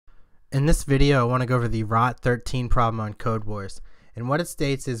In this video, I want to go over the Rot13 problem on Codewars. And what it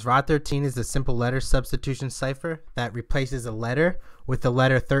states is Rot13 is a simple letter substitution cipher that replaces a letter with the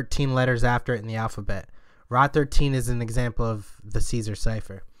letter 13 letters after it in the alphabet. Rot13 is an example of the Caesar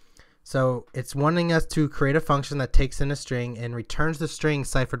cipher. So it's wanting us to create a function that takes in a string and returns the string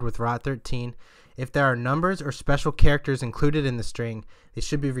ciphered with Rot13. If there are numbers or special characters included in the string, they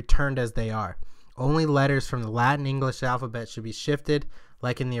should be returned as they are. Only letters from the Latin English alphabet should be shifted,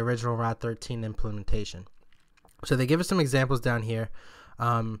 like in the original Rot13 implementation. So they give us some examples down here.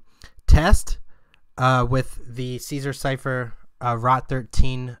 Test with the Caesar cipher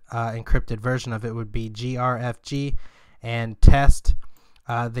Rot13 encrypted version of it would be GRFG, and test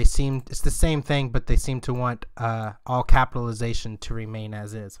it's the same thing, but they seem to want all capitalization to remain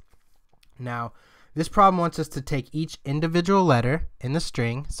as is. Now this problem wants us to take each individual letter in the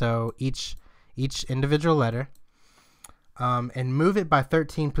string, so each individual letter, and move it by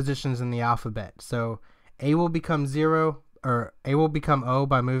 13 positions in the alphabet. So A will become 0, or A will become O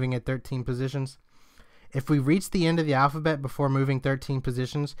by moving it 13 positions. If we reach the end of the alphabet before moving 13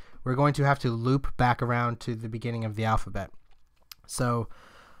 positions, we're going to have to loop back around to the beginning of the alphabet. So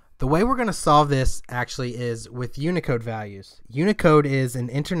the way we're going to solve this actually is with Unicode values. Unicode is an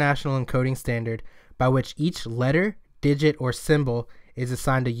international encoding standard by which each letter, digit, or symbol is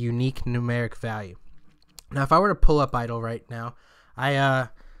assigned a unique numeric value. Now, if I were to pull up idle right now, I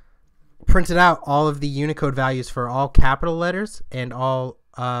printed out all of the Unicode values for all capital letters and all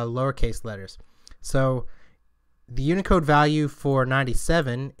lowercase letters. So the Unicode value for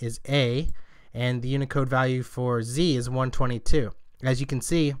 97 is A, and the Unicode value for Z is 122. As you can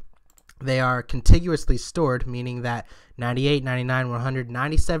see, they are contiguously stored, meaning that 98, 99, 100,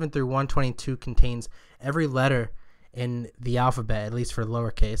 97 through 122 contains every letter in the alphabet, at least for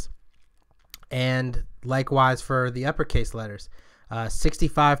lowercase. And likewise for the uppercase letters.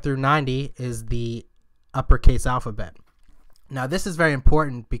 65 through 90 is the uppercase alphabet. Now this is very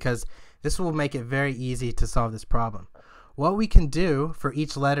important because this will make it very easy to solve this problem. What we can do for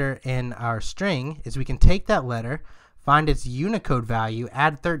each letter in our string is we can take that letter, find its Unicode value,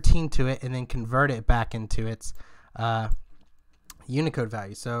 add 13 to it, and then convert it back into its Unicode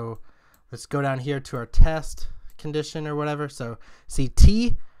value. So let's go down here to our test condition or whatever. So see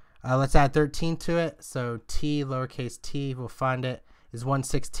T, let's add 13 to it. So T, lowercase t, we'll find it is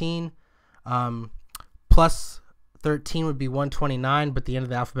 116. Plus 13 would be 129, but the end of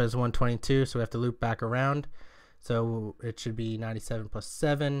the alphabet is 122, so we have to loop back around. So it should be 97 plus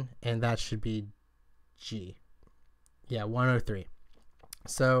 7, and that should be G. Yeah, 103.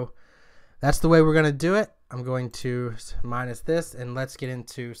 So that's the way we're going to do it. I'm going to minus this, and let's get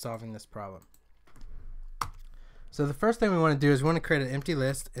into solving this problem. So the first thing we want to do is we want to create an empty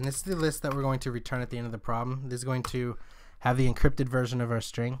list, and this is the list that we're going to return at the end of the problem. This is going to have the encrypted version of our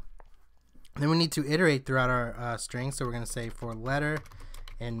string. And then we need to iterate throughout our string, so we're going to say for letter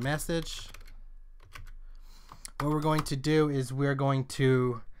and message. What we're going to do is we're going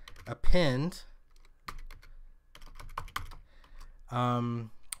to append. What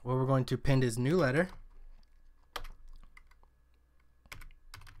we're going to append is new letter.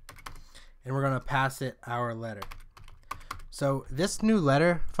 And we're going to pass it our letter. So this new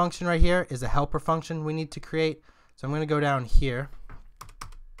letter function right here is a helper function we need to create. So I'm going to go down here,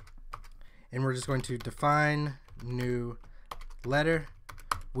 and we're just going to define new letter.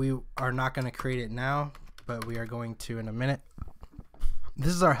 We are not going to create it now, but we are going to in a minute.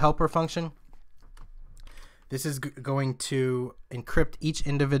 This is our helper function. This is going to encrypt each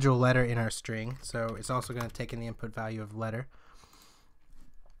individual letter in our string. So it's also going to take in the input value of letter.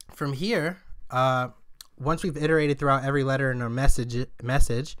 From here, once we've iterated throughout every letter in our message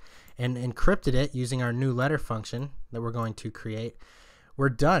and encrypted it using our new letter function that we're going to create, we're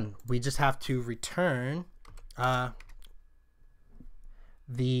done. We just have to return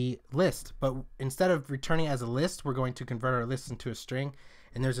the list. But instead of returning it as a list, we're going to convert our list into a string.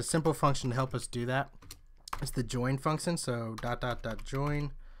 And there's a simple function to help us do that. It's the join function. So ...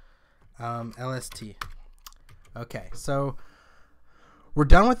 join LST. Okay, so we're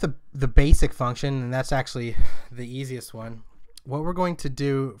done with the basic function, and that's actually the easiest one. What we're going to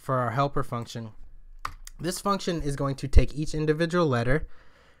do for our helper function, this function is going to take each individual letter,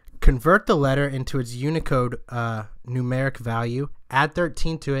 convert the letter into its Unicode numeric value, add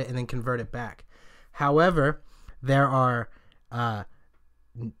 13 to it, and then convert it back. However, there are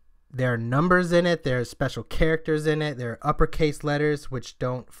numbers in it, there are special characters in it, there are uppercase letters which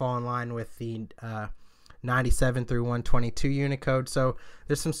don't fall in line with the 97 through 122 Unicode. So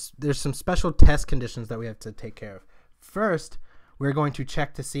there's some special test conditions that we have to take care of. First, we're going to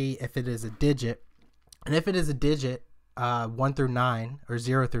check to see if it is a digit, and if it is a digit, 1 through 9 or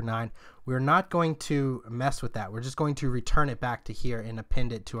 0 through 9, we're not going to mess with that. We're just going to return it back to here and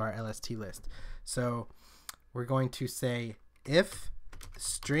append it to our LST list. So we're going to say if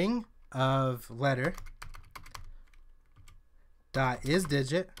string of letter dot is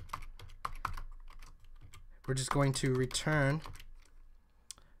digit, we're just going to return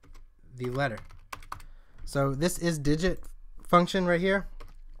the letter. So this is digit function right here,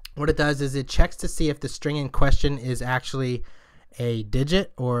 what it does is it checks to see if the string in question is actually a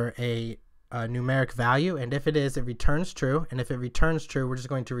digit or a numeric value, and if it is, it returns true, and if it returns true, we're just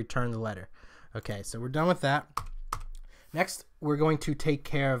going to return the letter. Okay, so we're done with that. Next, we're going to take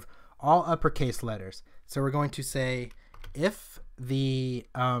care of all uppercase letters. So we're going to say if the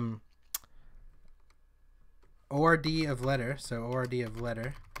ORD of letter, so ORD of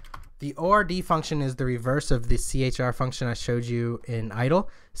letter, the ORD function is the reverse of the CHR function I showed you in idle.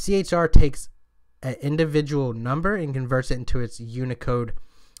 CHR takes an individual number and converts it into its Unicode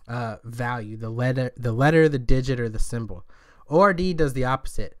value, the letter, the digit, or the symbol. ORD does the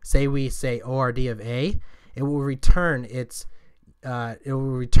opposite. Say we say ORD of A, it will return its it will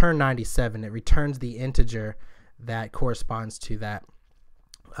return 97. It returns the integer that corresponds to that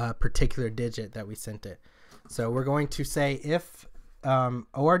particular digit that we sent it. So we're going to say if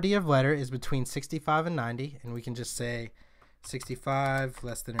ORD of letter is between 65 and 90, and we can just say 65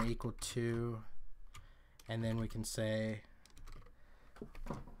 less than or equal to, and then we can say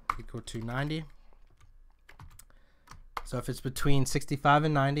equal to 90. So if it's between 65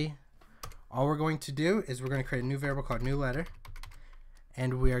 and 90, all we're going to do is we're going to create a new variable called new letter,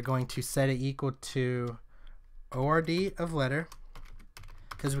 and we are going to set it equal to ORD of letter,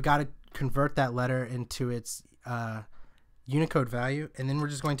 because we got to convert that letter into its Unicode value, and then we're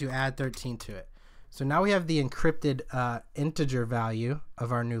just going to add 13 to it. So now we have the encrypted integer value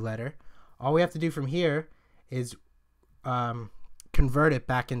of our new letter. All we have to do from here is convert it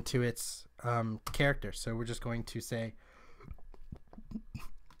back into its character. So we're just going to say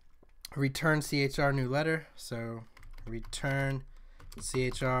return CHR new letter. So return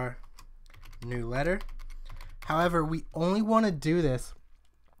CHR new letter. However, we only want to do this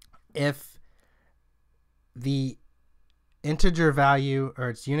if the integer value or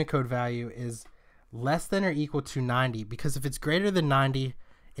its Unicode value is less than or equal to 90, because if it's greater than 90,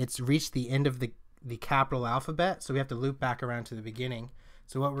 it's reached the end of the capital alphabet, so we have to loop back around to the beginning.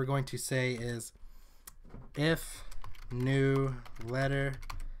 So what we're going to say is if new letter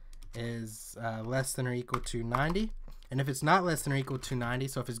is less than or equal to 90, and if it's not less than or equal to 90,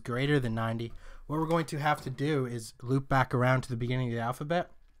 so if it's greater than 90, what we're going to have to do is loop back around to the beginning of the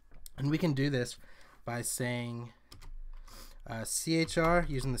alphabet, and we can do this by saying CHR,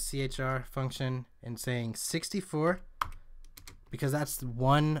 using the CHR function, and saying 64, because that's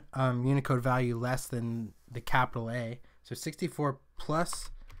one Unicode value less than the capital A. So 64 plus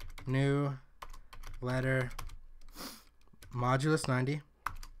new letter modulus 90.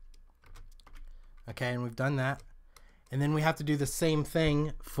 Okay, and we've done that. And then we have to do the same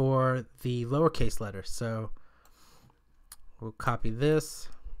thing for the lowercase letters. So we'll copy this,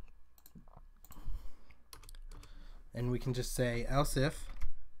 and we can just say else if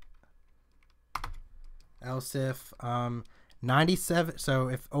 97, so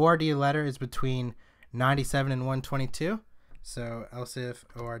if ORD letter is between 97 and 122, so else if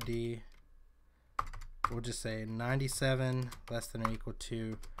ORD, we'll just say 97 less than or equal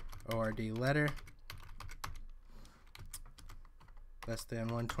to ORD letter less than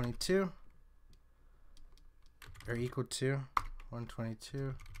 122 or equal to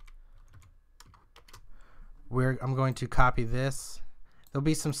 122. I'm going to copy this. There'll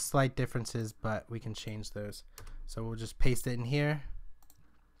be some slight differences, but we can change those. So we'll just paste it in here.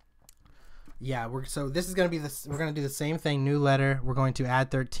 Yeah, so this is going to be this. We're going to do the same thing. New letter. We're going to add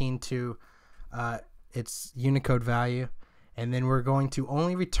 13 to its Unicode value, and then we're going to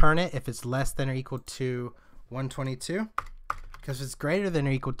only return it if it's less than or equal to 122. Because if it's greater than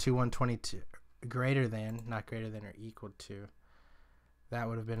or equal to 122, greater than, not greater than or equal to, that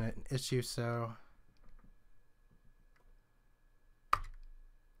would have been an issue. So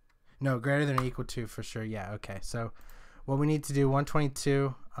no, greater than or equal to for sure. Yeah, okay. So what we need to do,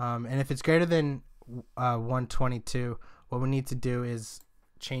 122, and if it's greater than 122, what we need to do is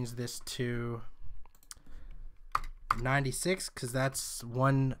change this to 96, because that's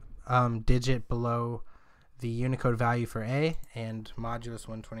one digit below the Unicode value for A, and modulus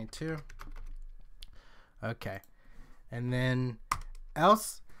 122. Okay. And then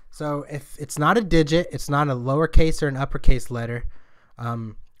else, so if it's not a digit, it's not a lowercase or an uppercase letter,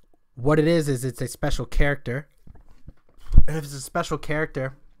 what it is it's a special character. And if it's a special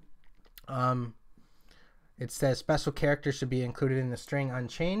character, it says special character should be included in the string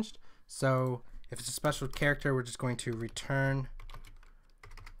unchanged. So if it's a special character, we're just going to return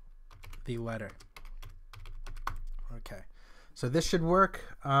the letter. Okay, so this should work.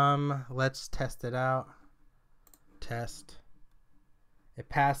 Let's test it out. Test. It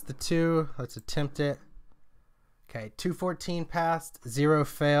passed the 2. Let's attempt it. Okay, 214 passed, 0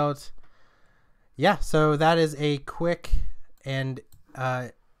 failed. Yeah, so that is a quick and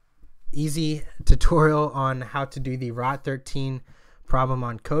easy tutorial on how to do the Rot13 problem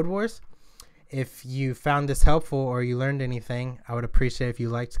on Codewars. If you found this helpful or you learned anything, I would appreciate if you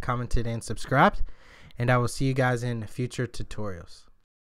liked, commented, and subscribed. And I will see you guys in future tutorials.